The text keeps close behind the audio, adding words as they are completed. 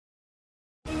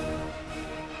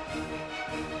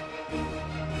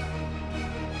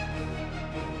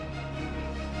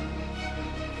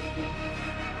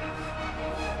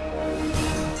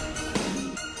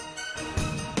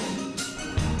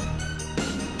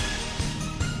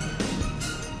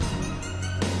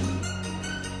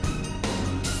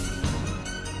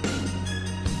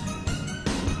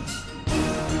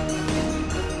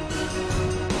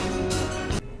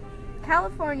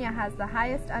California has the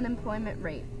highest unemployment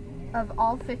rate of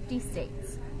all 50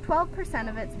 states. 12%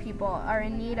 of its people are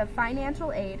in need of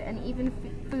financial aid and even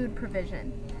food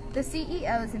provision. The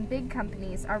CEOs in big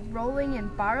companies are rolling in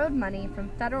borrowed money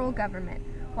from federal government,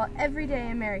 while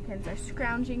everyday Americans are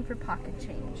scrounging for pocket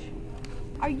change.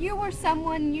 Are you or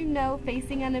someone you know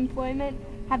facing unemployment?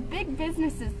 Have big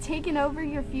businesses taken over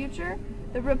your future?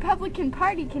 The Republican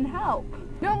Party can help.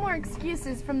 No more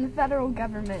excuses from the federal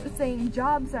government saying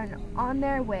jobs are on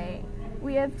their way.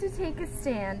 We have to take a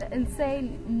stand and say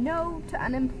no to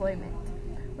unemployment.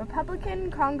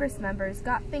 Republican Congress members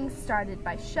got things started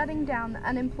by shutting down the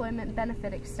unemployment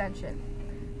benefit extension.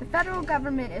 The federal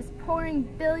government is pouring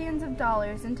billions of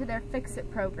dollars into their fix-it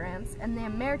programs, and the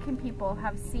American people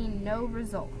have seen no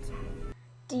result.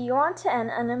 Do you want to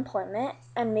end unemployment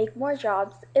and make more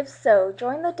jobs? If so,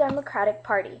 join the Democratic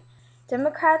Party.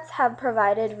 Democrats have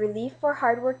provided relief for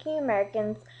hardworking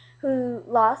Americans who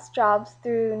lost jobs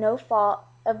through no fault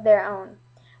of their own.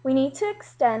 We need to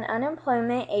extend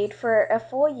unemployment aid for a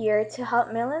full year to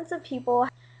help millions of people,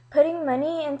 putting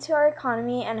money into our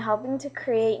economy and helping to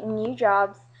create new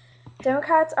jobs.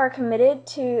 Democrats are committed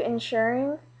to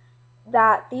ensuring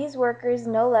that these workers,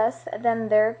 no less than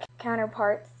their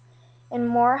counterparts in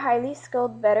more highly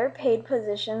skilled, better paid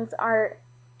positions, are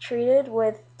treated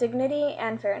with dignity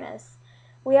and fairness.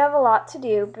 We have a lot to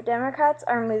do, but Democrats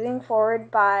are moving forward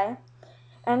by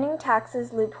ending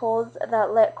taxes loopholes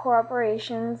that let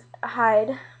corporations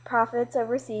hide profits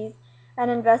overseas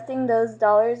and investing those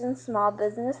dollars in small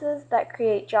businesses that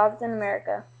create jobs in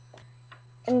America.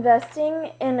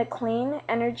 Investing in a clean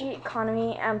energy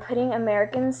economy and putting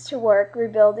Americans to work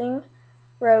rebuilding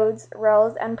roads,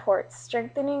 rails, and ports,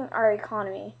 strengthening our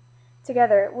economy.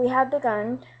 Together, we have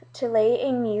begun to lay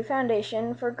a new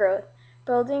foundation for growth,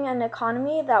 building an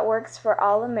economy that works for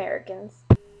all Americans.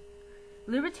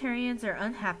 Libertarians are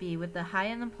unhappy with the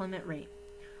high unemployment rate.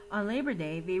 On Labor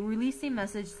Day, they released a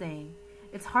message saying,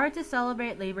 "It's hard to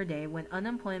celebrate Labor Day when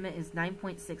unemployment is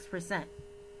 9.6%.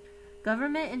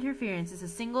 Government interference is the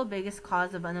single biggest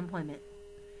cause of unemployment.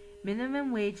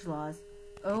 Minimum wage laws,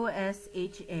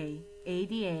 OSHA,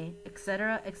 ADA,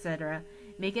 etc.,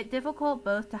 make it difficult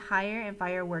both to hire and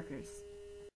fire workers.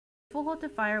 If it's difficult to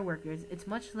fire workers, it's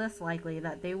much less likely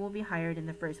that they will be hired in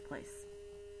the first place.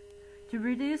 To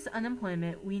reduce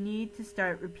unemployment, we need to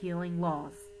start repealing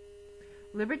laws."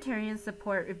 Libertarians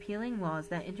support repealing laws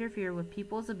that interfere with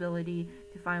people's ability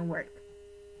to find work.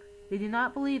 They do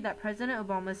not believe that President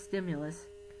Obama's stimulus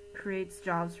creates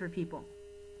jobs for people.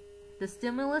 The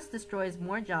stimulus destroys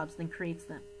more jobs than creates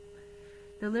them.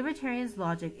 The Libertarians'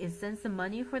 logic is since the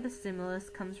money for the stimulus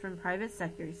comes from private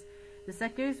sectors, the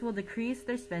sectors will decrease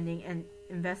their spending and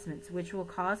investments, which will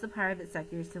cause the private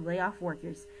sectors to lay off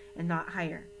workers and not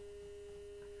hire.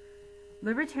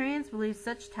 Libertarians believe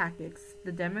such tactics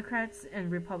the Democrats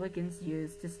and Republicans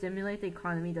use to stimulate the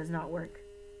economy does not work.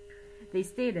 They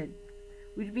stated,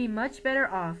 "We'd be much better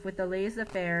off with the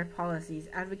laissez-faire policies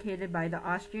advocated by the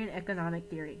Austrian economic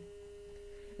theory.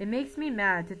 It makes me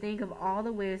mad to think of all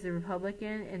the ways the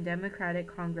Republican and Democratic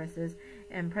Congresses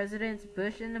and Presidents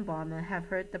Bush and Obama have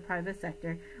hurt the private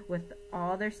sector with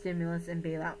all their stimulus and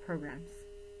bailout programs."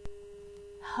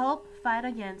 Help fight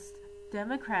against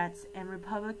Democrats and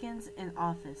Republicans in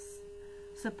office.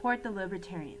 Support the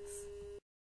Libertarians.